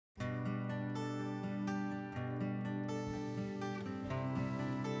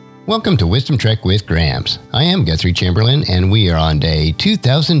Welcome to Wisdom Trek with Gramps. I am Guthrie Chamberlain, and we are on day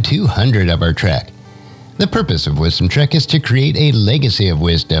 2200 of our trek. The purpose of Wisdom Trek is to create a legacy of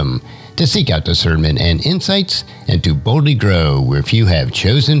wisdom, to seek out discernment and insights, and to boldly grow where few have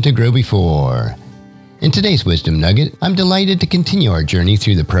chosen to grow before. In today's Wisdom Nugget, I'm delighted to continue our journey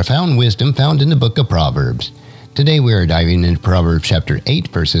through the profound wisdom found in the book of Proverbs. Today we are diving into Proverbs chapter 8,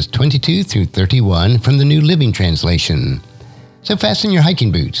 verses 22 through 31 from the New Living Translation. So fasten your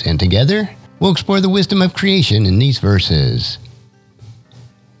hiking boots, and together, we'll explore the wisdom of creation in these verses.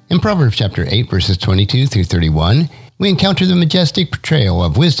 In Proverbs chapter 8, verses 22 through 31, we encounter the majestic portrayal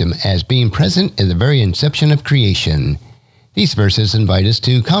of wisdom as being present in the very inception of creation. These verses invite us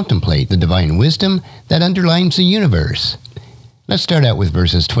to contemplate the divine wisdom that underlines the universe. Let's start out with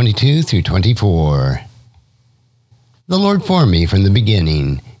verses 22 through 24. The Lord formed me from the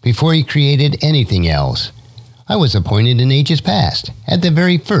beginning, before he created anything else. I was appointed in ages past, at the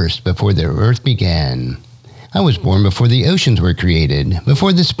very first before the earth began. I was born before the oceans were created,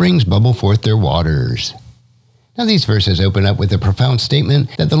 before the springs bubble forth their waters. Now these verses open up with a profound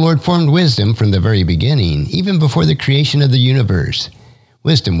statement that the Lord formed wisdom from the very beginning, even before the creation of the universe.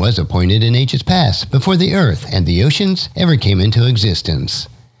 Wisdom was appointed in ages past, before the earth and the oceans ever came into existence.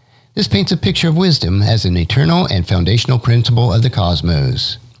 This paints a picture of wisdom as an eternal and foundational principle of the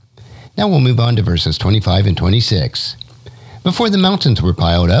cosmos. Now we'll move on to verses 25 and 26. Before the mountains were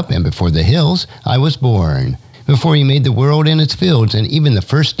piled up and before the hills, I was born, before he made the world and its fields and even the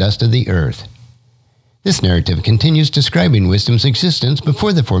first dust of the earth. This narrative continues describing wisdom's existence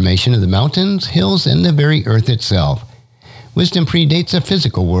before the formation of the mountains, hills, and the very earth itself. Wisdom predates the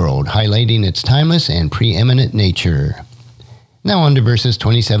physical world, highlighting its timeless and preeminent nature. Now on to verses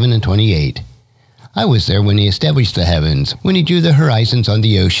 27 and 28. I was there when he established the heavens, when he drew the horizons on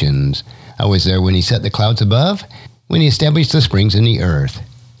the oceans. I was there when he set the clouds above, when he established the springs in the earth.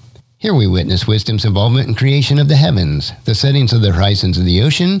 Here we witness wisdom's involvement in creation of the heavens, the settings of the horizons of the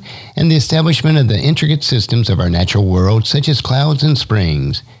ocean, and the establishment of the intricate systems of our natural world, such as clouds and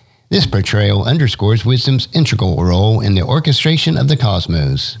springs. This portrayal underscores wisdom's integral role in the orchestration of the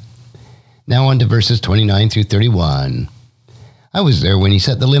cosmos. Now on to verses 29 through 31. I was there when he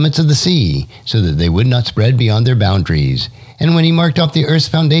set the limits of the sea, so that they would not spread beyond their boundaries. And when he marked off the earth's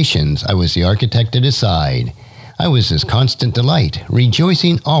foundations, I was the architect at his side. I was his constant delight,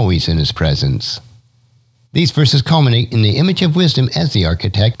 rejoicing always in his presence. These verses culminate in the image of wisdom as the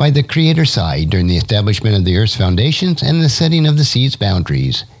architect by the Creator's side during the establishment of the earth's foundations and the setting of the sea's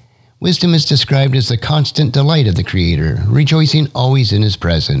boundaries. Wisdom is described as the constant delight of the Creator, rejoicing always in his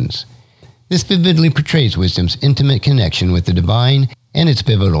presence. This vividly portrays wisdom's intimate connection with the divine and its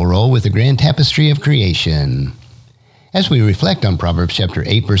pivotal role with the grand tapestry of creation. As we reflect on Proverbs chapter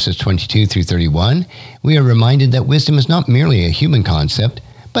 8, verses 22 through 31, we are reminded that wisdom is not merely a human concept,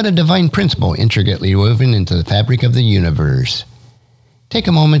 but a divine principle intricately woven into the fabric of the universe. Take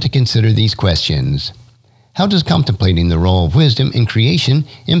a moment to consider these questions. How does contemplating the role of wisdom in creation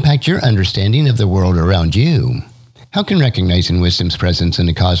impact your understanding of the world around you? How can recognizing wisdom's presence in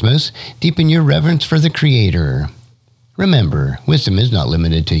the cosmos deepen your reverence for the Creator? Remember, wisdom is not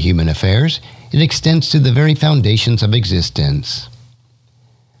limited to human affairs. It extends to the very foundations of existence.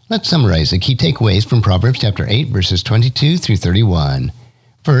 Let's summarize the key takeaways from Proverbs chapter 8, verses 22 through 31.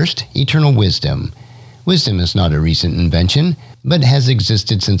 First, eternal wisdom. Wisdom is not a recent invention, but has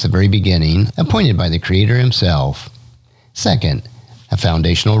existed since the very beginning, appointed by the Creator himself. Second, a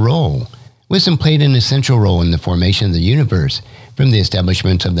foundational role. Wisdom played an essential role in the formation of the universe, from the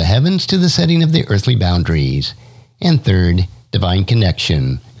establishment of the heavens to the setting of the earthly boundaries. And third, divine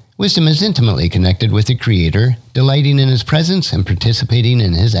connection. Wisdom is intimately connected with the Creator, delighting in his presence and participating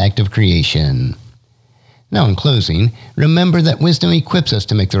in his act of creation. Now in closing, remember that wisdom equips us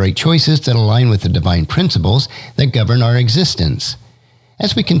to make the right choices that align with the divine principles that govern our existence.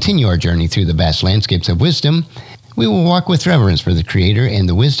 As we continue our journey through the vast landscapes of wisdom, we will walk with reverence for the Creator and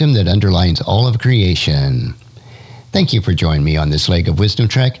the wisdom that underlines all of creation. Thank you for joining me on this leg of Wisdom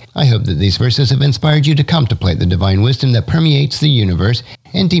Trek. I hope that these verses have inspired you to contemplate the divine wisdom that permeates the universe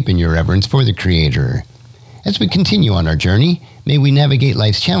and deepen your reverence for the Creator. As we continue on our journey, may we navigate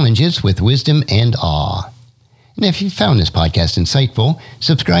life's challenges with wisdom and awe. And if you found this podcast insightful,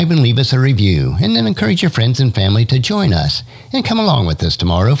 subscribe and leave us a review, and then encourage your friends and family to join us and come along with us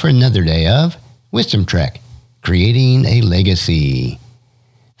tomorrow for another day of Wisdom Trek. Creating a legacy.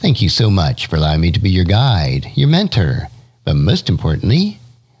 Thank you so much for allowing me to be your guide, your mentor, but most importantly,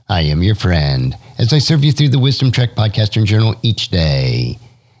 I am your friend as I serve you through the Wisdom Trek podcast and journal each day.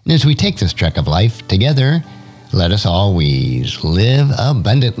 And as we take this trek of life together, let us always live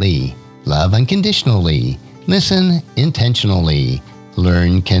abundantly, love unconditionally, listen intentionally,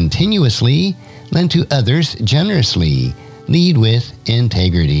 learn continuously, lend to others generously, lead with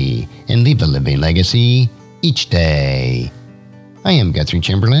integrity, and leave a living legacy each day. I am Guthrie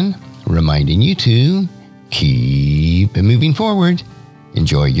Chamberlain, reminding you to keep moving forward,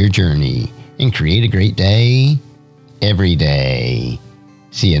 enjoy your journey, and create a great day every day.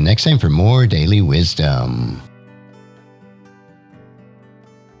 See you next time for more daily wisdom.